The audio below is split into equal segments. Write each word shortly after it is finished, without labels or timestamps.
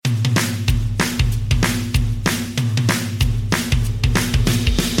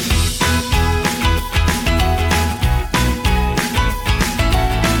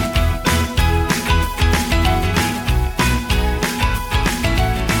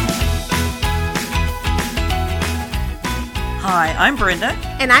Hi, I'm Brenda.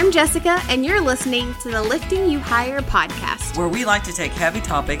 And I'm Jessica, and you're listening to the Lifting You Higher podcast, where we like to take heavy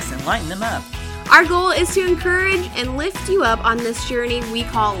topics and lighten them up. Our goal is to encourage and lift you up on this journey we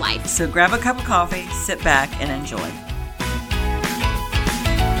call life. So grab a cup of coffee, sit back, and enjoy.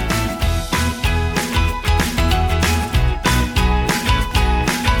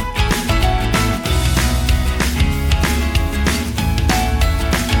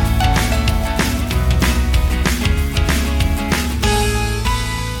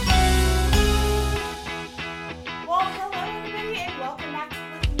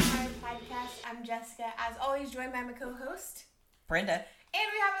 As always, joined by my co-host, Brenda. And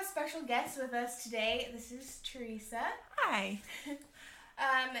we have a special guest with us today. This is Teresa. Hi.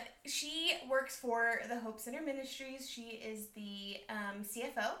 She works for the Hope Center Ministries. She is the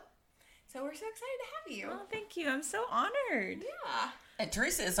CFO. So we're so excited to have you. Oh, thank you. I'm so honored. Yeah. And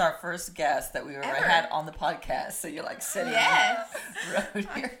Teresa is our first guest that we've ever had on the podcast. So you're like sitting on the road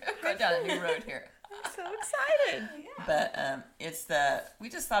here. Going down a new road here. I'm so excited. But we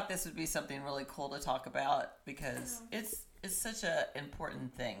just thought this would be something really cool to talk about because it's such an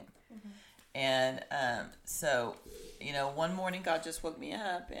important thing. Mm-hmm. And so, one morning God just woke me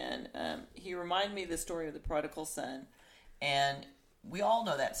up and he reminded me of the story of the prodigal son. And we all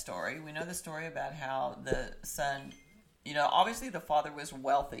know that story. We know the story about how the son, obviously the father was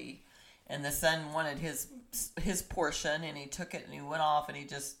wealthy and the son wanted his portion and he took it and he went off and he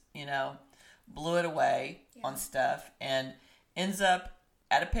just, blew it away on stuff and ends up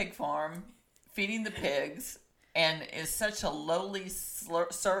at a pig farm feeding the pigs and is such a lowly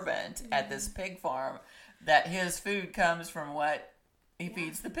servant at this pig farm that his food comes from what he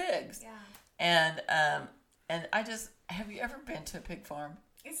feeds the pigs. Yeah. And I just, have you ever been to a pig farm?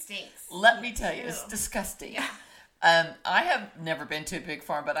 It stinks. Let me tell you, it's disgusting. Yeah. I have never been to a pig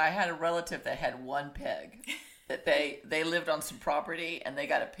farm, but I had a relative that had one pig. That they lived on some property and they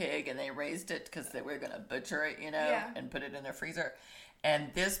got a pig and they raised it because they were going to butcher it, and put it in their freezer.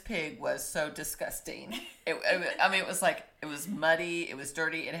 And this pig was so disgusting. It was muddy. It was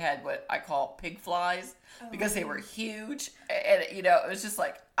dirty. It had what I call pig flies because they were huge. And, it was just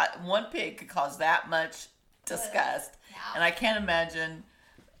like one pig could cause that much disgust. Yeah. And I can't imagine.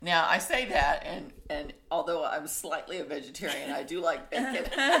 Now, I say that, and although I'm slightly a vegetarian, I do like bacon.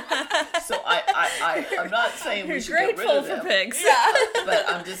 So I'm not saying we should get rid of them. For pigs. Yeah. But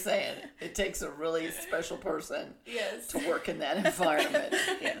I'm just saying, it takes a really special person to work in that environment.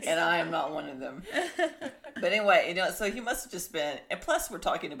 Yes. And I am not one of them. But anyway, so he must have just been, and plus we're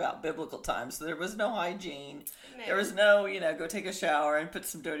talking about biblical times, so there was no hygiene. No. There was no, go take a shower and put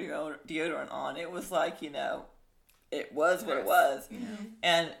some deodorant on. It was like, it was what it was. Mm-hmm.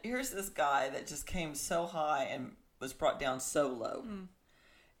 And here's this guy that just came so high and was brought down so low. Mm.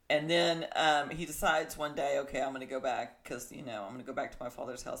 And then he decides one day, okay, I'm going to go back because, I'm going to go back to my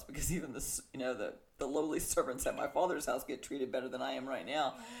father's house because even this, the lowly servants at my father's house get treated better than I am right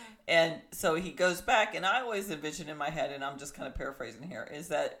now. Yeah. And so he goes back, and I always envision in my head, and I'm just kind of paraphrasing here, is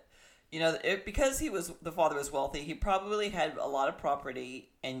that, because the father was wealthy, he probably had a lot of property,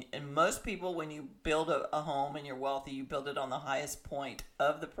 and most people, when you build a home and you're wealthy, you build it on the highest point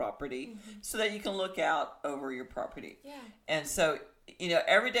of the property so that you can look out over your property. Yeah. And so,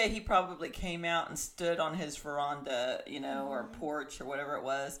 every day he probably came out and stood on his veranda, or porch or whatever it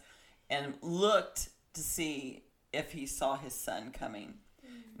was, and looked to see if he saw his son coming.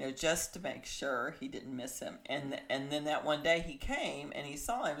 Just to make sure he didn't miss him. And then that one day he came and he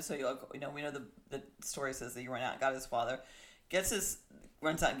saw him. So, we know the story says that he went out and got his father,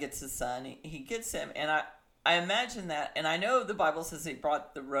 runs out and gets his son. He gets him. And I imagine that, and I know the Bible says he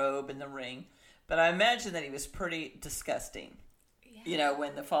brought the robe and the ring, but I imagine that he was pretty disgusting,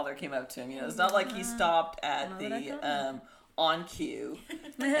 when the father came up to him. It's not like he stopped at the on cue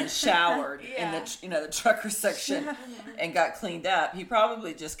and showered in the trucker section and got cleaned up. He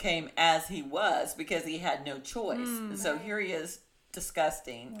probably just came as he was because he had no choice. And so here he is,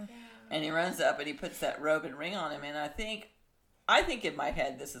 disgusting, and he runs up and he puts that robe and ring on him. And I think in my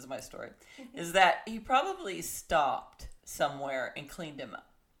head, this is my story, is that he probably stopped somewhere and cleaned him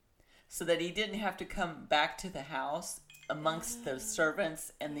up so that he didn't have to come back to the house amongst the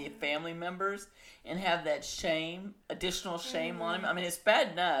servants and the family members and have that additional shame on him. I mean, it's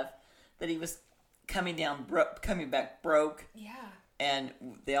bad enough that he was coming back broke. Yeah. And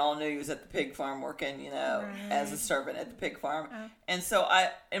they all knew he was at the pig farm working, as a servant at the pig farm. Oh. And so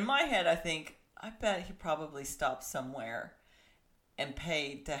in my head, I bet he probably stopped somewhere and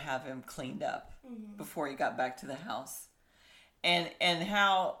paid to have him cleaned up before he got back to the house. And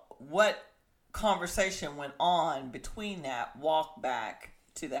what conversation went on between that walk back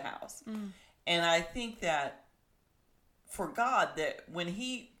to the house. And I think that for God that when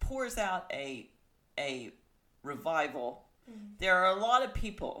he pours out a revival, there are a lot of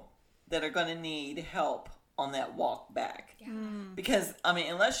people that are going to need help on that walk back. Yeah. Because, I mean,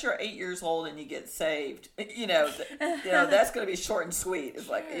 unless you're 8 years old and you get saved, that's going to be short and sweet. It's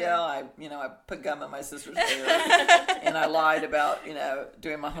like, I put gum in my sister's ear and I lied about,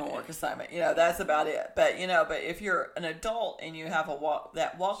 doing my homework assignment. That's about it. But, but if you're an adult and you have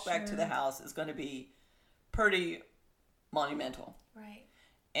that walk back to the house is going to be pretty monumental. Right.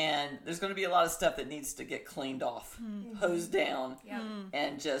 And there's going to be a lot of stuff that needs to get cleaned off, hosed down,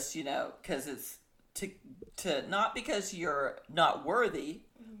 and just, because it's to not because you're not worthy,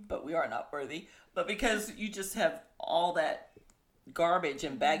 but we are not worthy, but because you just have all that garbage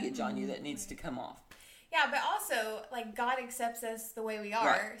and baggage on you that needs to come off. Yeah, but also, like, God accepts us the way we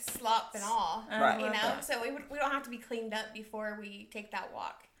are, slop and all, So we don't have to be cleaned up before we take that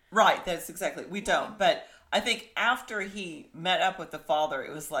walk. Right, that's exactly. We don't, but I think after he met up with the Father,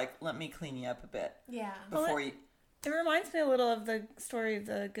 it was like, let me clean you up a bit. Yeah. It reminds me a little of the story of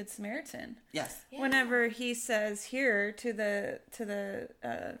the Good Samaritan. Yes. Yeah. Whenever he says here to the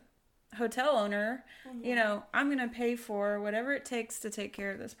hotel owner, I'm going to pay for whatever it takes to take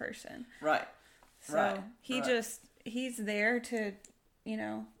care of this person. Right. So he's there to,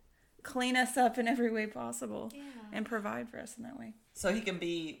 clean us up in every way possible and provide for us in that way. So he can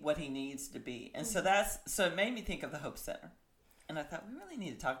be what he needs to be. And so it made me think of the Hope Center. And I thought we really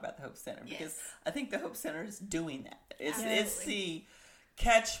need to talk about the Hope Center because I think the Hope Center is doing that. It's the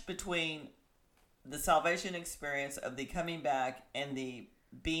catch between the salvation experience of the coming back and the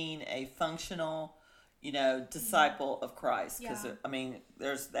being a functional, disciple of Christ. Because,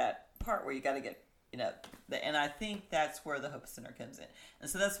 there's that part where you got to get, and I think that's where the Hope Center comes in. And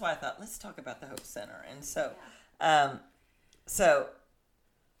so that's why I thought, let's talk about the Hope Center. And so, so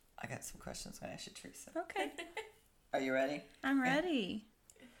I got some questions I'm going to ask you, Teresa. Okay. Are you ready? I'm ready.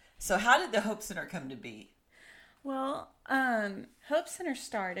 So how did the Hope Center come to be? Well, Hope Center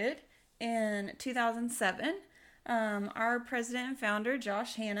started in 2007. Our president and founder,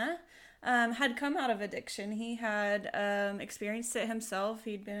 Josh Hanna, had come out of addiction. He had experienced it himself.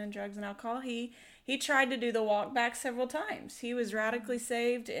 He'd been in drugs and alcohol. He tried to do the walk back several times. He was radically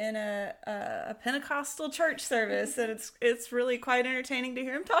saved in a Pentecostal church service, and it's really quite entertaining to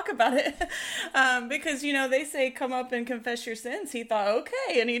hear him talk about it. Because, they say come up and confess your sins. He thought,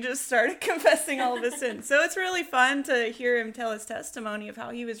 okay, and he just started confessing all of his sins. So it's really fun to hear him tell his testimony of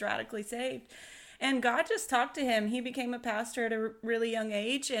how he was radically saved. And God just talked to him. He became a pastor at a really young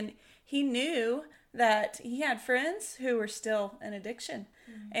age, and he knew that he had friends who were still in addiction,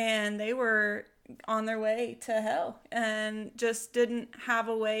 and they were on their way to hell and just didn't have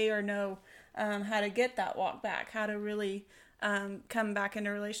a way or know how to get that walk back, how to really come back into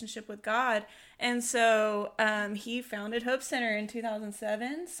a relationship with God. And so he founded Hope Center in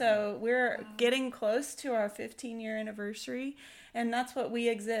 2007. So we're getting close to our 15-year anniversary, and that's what we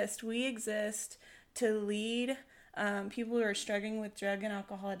exist. We exist to lead people who are struggling with drug and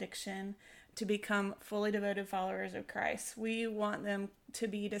alcohol addiction to become fully devoted followers of Christ. We want them to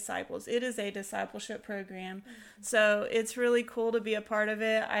be disciples. It is a discipleship program. So it's really cool to be a part of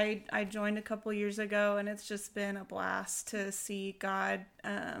it. I joined a couple years ago, and it's just been a blast to see God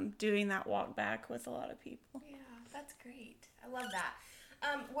doing that walk back with a lot of people. Yeah, that's great. I love that.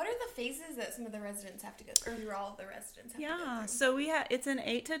 What are the phases that some of the residents have to go through, or all of the residents have to go through? So it's an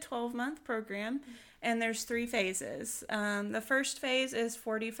 8 to 12 month program, and there's 3 phases. The first phase is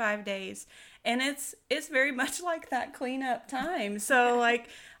 45 days, and it's very much like that cleanup time. So like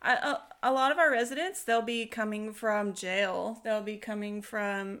a lot of our residents, they'll be coming from jail, they'll be coming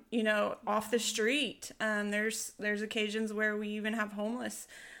from off the street. There's occasions where we even have homeless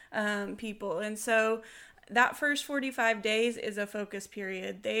people, and so that first 45 days is a focus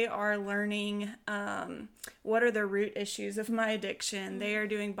period. They are learning what are the root issues of my addiction. They are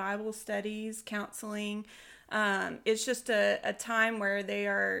doing Bible studies, counseling. It's just a time where they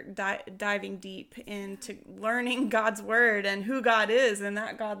are diving deep into learning God's word and who God is and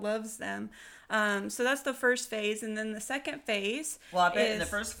that God loves them. So that's the first phase. And then the second phase Well, I bet in the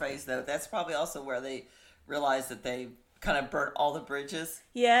first phase, though, that's probably also where they realize that they kind of burnt all the bridges.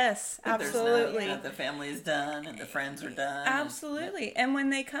 Yes, absolutely. The family is done and the friends are done. Absolutely. And when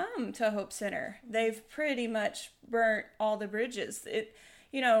they come to Hope Center, they've pretty much burnt all the bridges.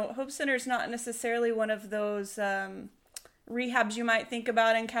 Hope Center is not necessarily one of those rehabs you might think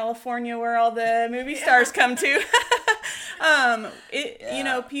about in California where all the movie stars come to.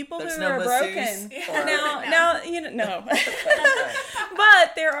 People who are broken. Now, no.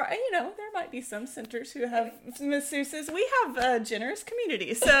 But there are, there might be some centers who have masseuses. We have a generous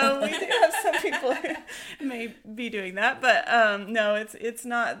community, so we do have some people who may be doing that. But no, it's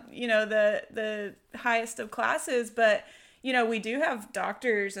not, the highest of classes, but we do have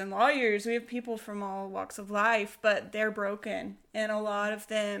doctors and lawyers. We have people from all walks of life, but they're broken, and a lot of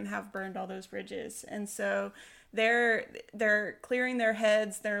them have burned all those bridges. And so they're clearing their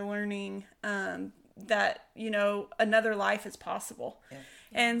heads. They're learning that another life is possible. Yeah.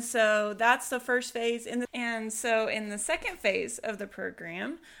 And so that's the first phase. And so in the second phase of the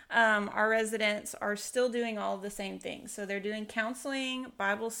program, our residents are still doing all of the same things. So they're doing counseling,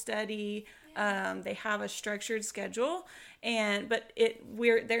 Bible study. They have a structured schedule, but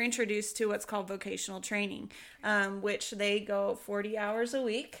they're introduced to what's called vocational training, which they go 40 hours a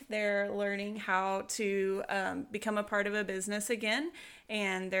week. They're learning how to become a part of a business again.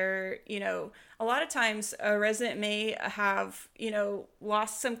 And they're, a lot of times a resident may have,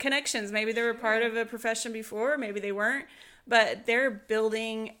 lost some connections. Maybe they were part of a profession before, maybe they weren't. But they're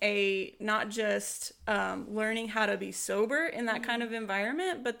building not just learning how to be sober in that kind of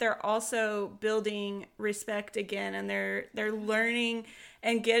environment, but they're also building respect again, and they're learning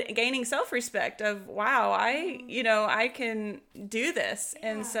and gaining self-respect of, wow, I can do this.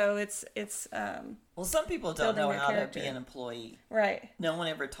 Yeah. And so it's well, some people don't know how to be an employee. Right. No one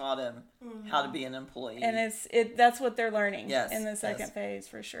ever taught them how to be an employee. And that's what they're learning in the second phase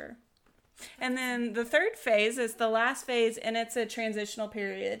for sure. And then the third phase is the last phase, and it's a transitional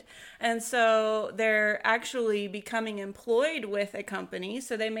period. And so they're actually becoming employed with a company.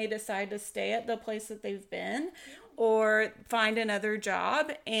 So they may decide to stay at the place that they've been or find another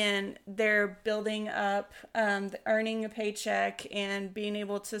job, and they're building up, earning a paycheck and being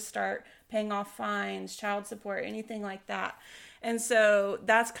able to start paying off fines, child support, anything like that. And so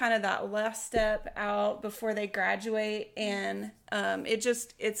that's kind of that last step out before they graduate. And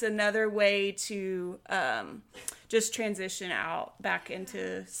it's another way to just transition out back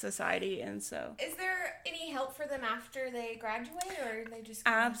into society. And so, is there any help for them after they graduate, or they just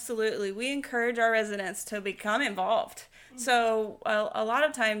Absolutely. We encourage our residents to become involved. Mm-hmm. So a lot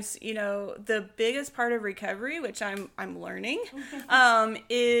of times, the biggest part of recovery, which I'm learning,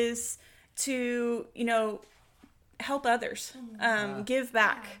 is to, help others, give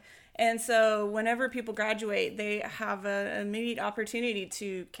back. Yeah. And so whenever people graduate, they have an immediate opportunity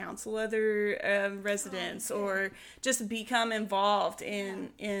to counsel other residents or just become involved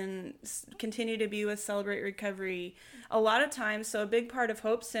in continue to be with Celebrate Recovery. A lot of times, so a big part of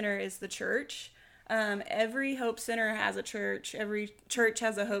Hope Center is the church. Every Hope Center has a church. Every church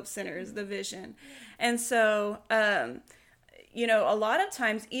has a Hope Center is the vision. And so, a lot of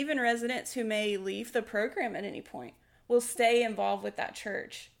times, even residents who may leave the program at any point will stay involved with that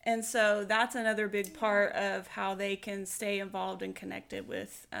church. And so that's another big part of how they can stay involved and connected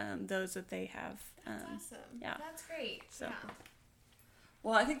with those that they have. That's awesome. Yeah. That's great. So. Yeah.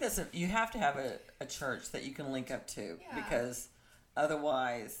 Well, I think you have to have a church that you can link up to, because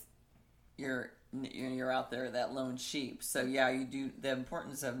otherwise you're out there, that lone sheep. So you do the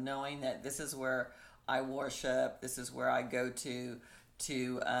importance of knowing that this is where I worship, this is where I go to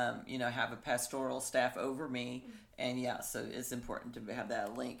have a pastoral staff over me, and so it's important to have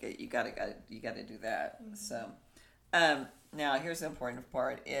that link. You got to do that. Mm-hmm. So now here's the important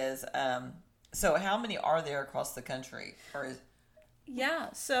part is so how many are there across the country,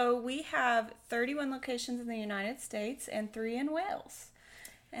 so we have 31 locations in the United States and 3 in Wales.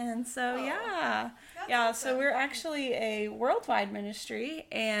 And so, awesome. So we're actually a worldwide ministry,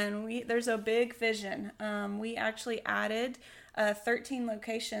 and there's a big vision. We actually added 13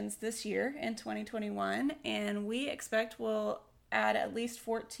 locations this year in 2021, and we expect we'll add at least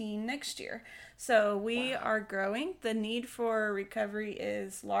 14 next year. So we are growing. The need for recovery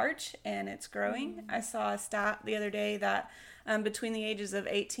is large, and it's growing. Mm-hmm. I saw a stat the other day that between the ages of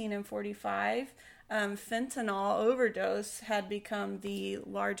 18 and 45, fentanyl overdose had become the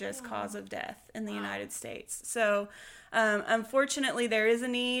largest cause of death in the United States. So, unfortunately, there is a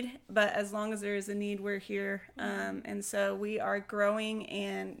need, but as long as there is a need, we're here. And so we are growing,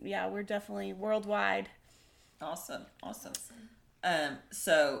 and we're definitely worldwide. Awesome.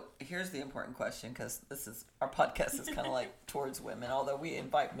 So here's the important question, because our podcast is kind of like towards women, although we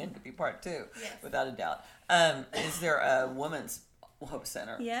invite men to be part too, without a doubt. Is there a women's Hope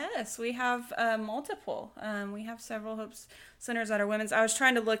Center? Yes, we have multiple. We have several Hope Centers that are women's. I was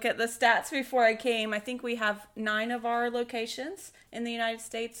trying to look at the stats before I came. I think we have 9 of our locations in the United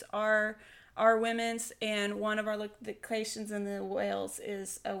States are our women's, and one of our locations in the Wales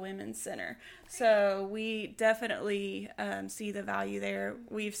is a women's center. So we definitely see the value there.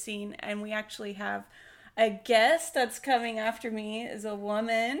 We've seen, and we actually have a guest that's coming after me is a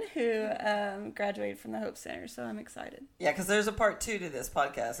woman who graduated from the Hope Center. So I'm excited. Yeah, because there's a part 2 to this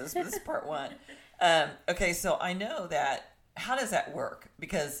podcast. This is part 1. Okay, so I know that, how does that work?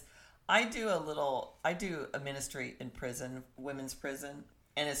 Because I do a ministry in prison, women's prison,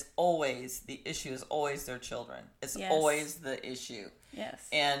 and it's always, the issue is always their children. It's always the issue. Yes.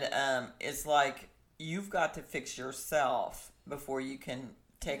 And it's like, you've got to fix yourself before you can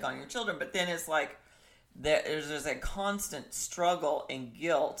take on your children. But then it's like, there's a constant struggle and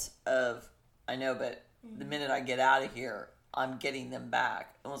guilt of, I know, but the minute I get out of here, I'm getting them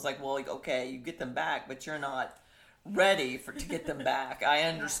back. And it was like, well, okay, you get them back, but you're not ready to get them back. I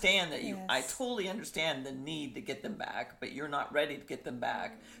understand that I totally understand the need to get them back, but you're not ready to get them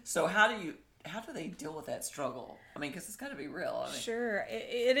back. So how do they deal with that struggle? I mean, because it's got to be real. I mean, sure,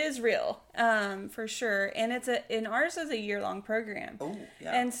 it is real, for sure. And ours is a year-long program. Oh,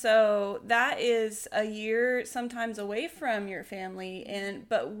 yeah. And so that is a year sometimes away from your family.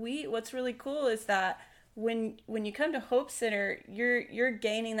 But what's really cool is that when you come to Hope Center, you're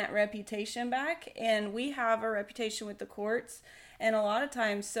gaining that reputation back, and we have a reputation with the courts, and a lot of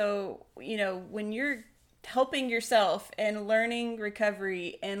times, so when you're helping yourself and learning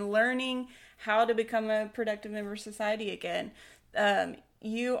recovery and learning how to become a productive member of society again,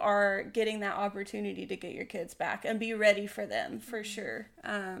 you are getting that opportunity to get your kids back and be ready for them, for sure,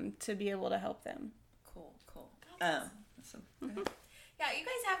 to be able to help them. Cool. Awesome. Yeah, you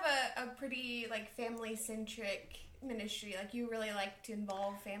guys have a pretty family centric ministry. You really like to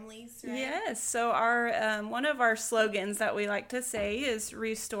involve families, right? Yes. So our one of our slogans that we like to say is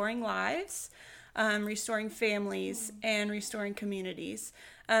restoring lives, restoring families, and restoring communities.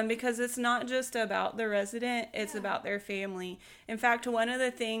 Because it's not just about the resident, it's about their family. In fact, one of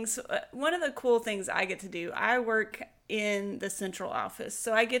the cool things I get to do, I work in the central office,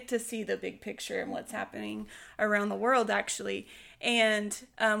 so I get to see the big picture and what's happening around the world, actually. And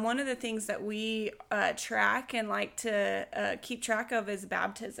one of the things that we track and like to keep track of is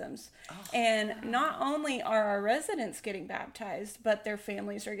baptisms. And not only are our residents getting baptized, but their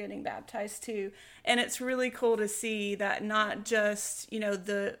families are getting baptized too. And it's really cool to see that, not just,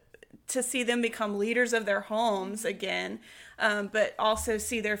 to see them become leaders of their homes again, but also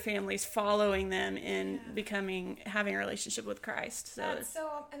see their families following them in having a relationship with Christ. So that's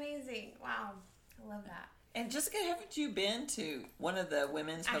so amazing. Wow. I love that. And Jessica, haven't you been to one of the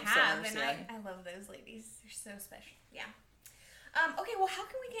women's Hope Centers? And I love those ladies. They're so special. Yeah. Okay, well, how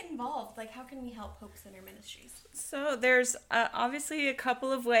can we get involved? How can we help Hope Center Ministries? So there's obviously a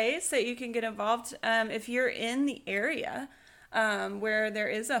couple of ways that you can get involved. If you're in the area where there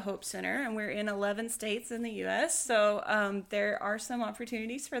is a Hope Center, and we're in 11 states in the U.S., so there are some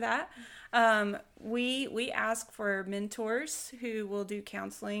opportunities for that. We ask for mentors who will do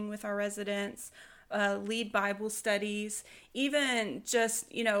counseling with our residents, lead Bible studies, even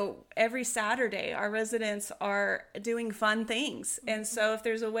just, every Saturday our residents are doing fun things. And so if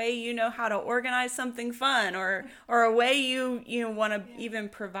there's a way how to organize something fun, or a way you want to even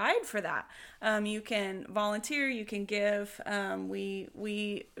provide for that, you can volunteer, you can give.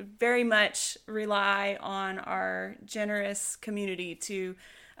 We very much rely on our generous community to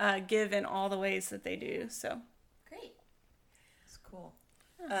give in all the ways that they do. So great. That's cool.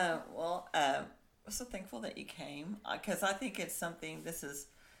 I'm so thankful that you came, because I think it's something, this is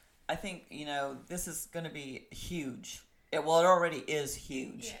going to be huge. It already is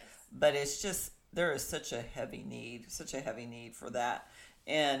huge, yes. But it's just, there is such a heavy need for that.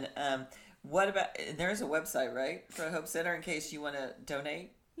 And what about, there's a website, right, for Hope Center in case you want to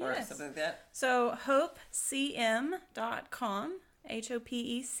donate or something like that? So hopecm.com,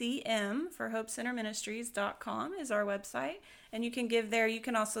 HOPECM for HopeCenterMinistries.com is our website. And you can give there. You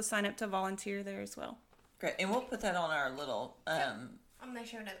can also sign up to volunteer there as well. Great. And we'll put that on our little... on the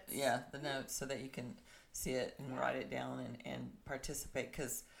show notes. Yeah, the notes, so that you can see it and write it down and participate.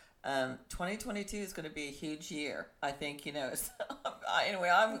 Because 2022 is going to be a huge year. I think,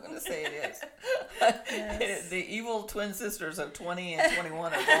 anyway, I'm going to say it is. Yes. The evil twin sisters of 20 and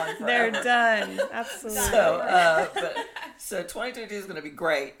 21 are gone forever. They're done. Absolutely. So 2022 is going to be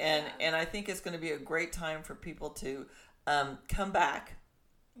great. And I think it's going to be a great time for people to... come back,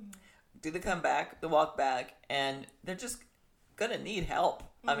 do the comeback, the walk back, and they're just gonna need help.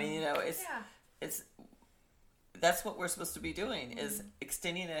 I mean, it's that's what we're supposed to be doing, is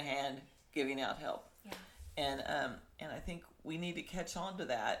extending a hand, giving out help. And I think we need to catch on to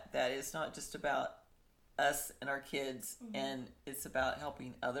that. That is not just about us and our kids, and it's about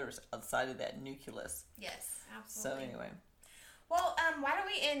helping others outside of that nucleus. Yes, absolutely. So anyway. Well, why don't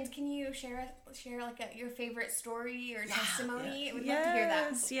we end? Can you share like your favorite story or testimony? Yeah. We'd love to hear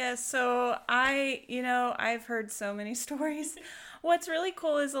that. Yes. So I've heard so many stories. What's really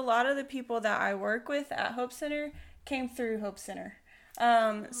cool is a lot of the people that I work with at Hope Center came through Hope Center.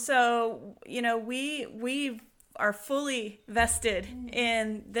 So, we are fully vested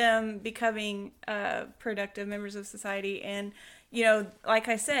in them becoming productive members of society and, like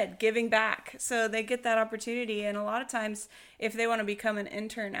I said, giving back. So they get that opportunity. And a lot of times, if they want to become an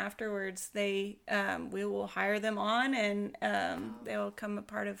intern afterwards, we will hire them on and they will become a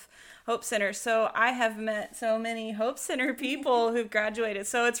part of Hope Center. So I have met so many Hope Center people who've graduated.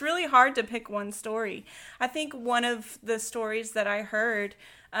 So it's really hard to pick one story. I think one of the stories that I heard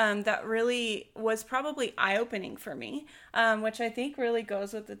that really was probably eye-opening for me, which I think really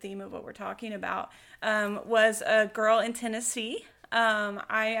goes with the theme of what we're talking about, was a girl in Tennessee.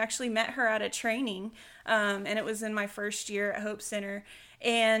 I actually met her at a training, and it was in my first year at Hope Center.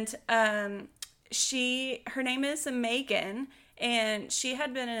 And her name is Megan, and she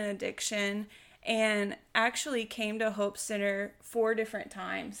had been in addiction and actually came to Hope Center 4 different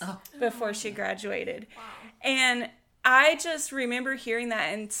times before she graduated. Wow. And I just remember hearing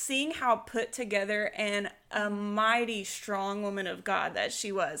that and seeing how put together and a mighty strong woman of God that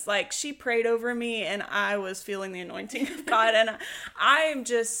she was. Like, she prayed over me and I was feeling the anointing of God. And I am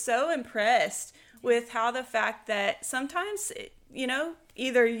just so impressed with how the fact that sometimes,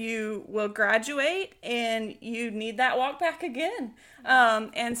 either you will graduate and you need that walk back again.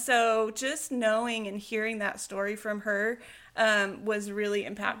 And so just knowing and hearing that story from her was really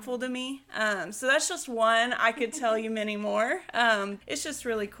impactful to me. So that's just one. I could tell you many more. It's just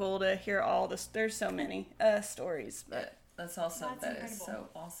really cool to hear all this. There's so many stories, but that's awesome. That incredible. Is so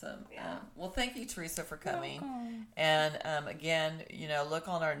awesome. Yeah. Well, thank you, Teresa, for coming. And again, look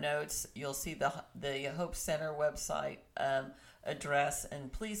on our notes. You'll see the Hope Center website address,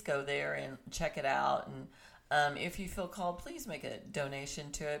 and please go there and check it out. And if you feel called, please make a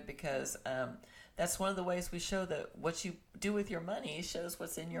donation to it, because that's one of the ways we show that what you do with your money shows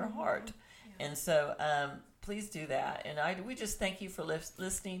what's in your heart. Yeah. And so please do that. And we just thank you for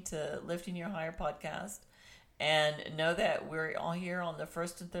listening to Lifting Your Higher podcast. And know that we're all here on the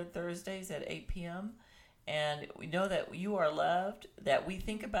first and third Thursdays at 8 p.m. And we know that you are loved, that we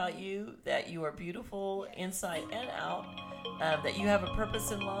think about you, that you are beautiful inside and out, that you have a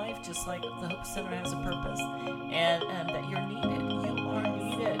purpose in life, just like the Hope Center has a purpose, and that you're needed. You are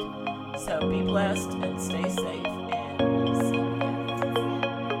needed. So be blessed and stay safe.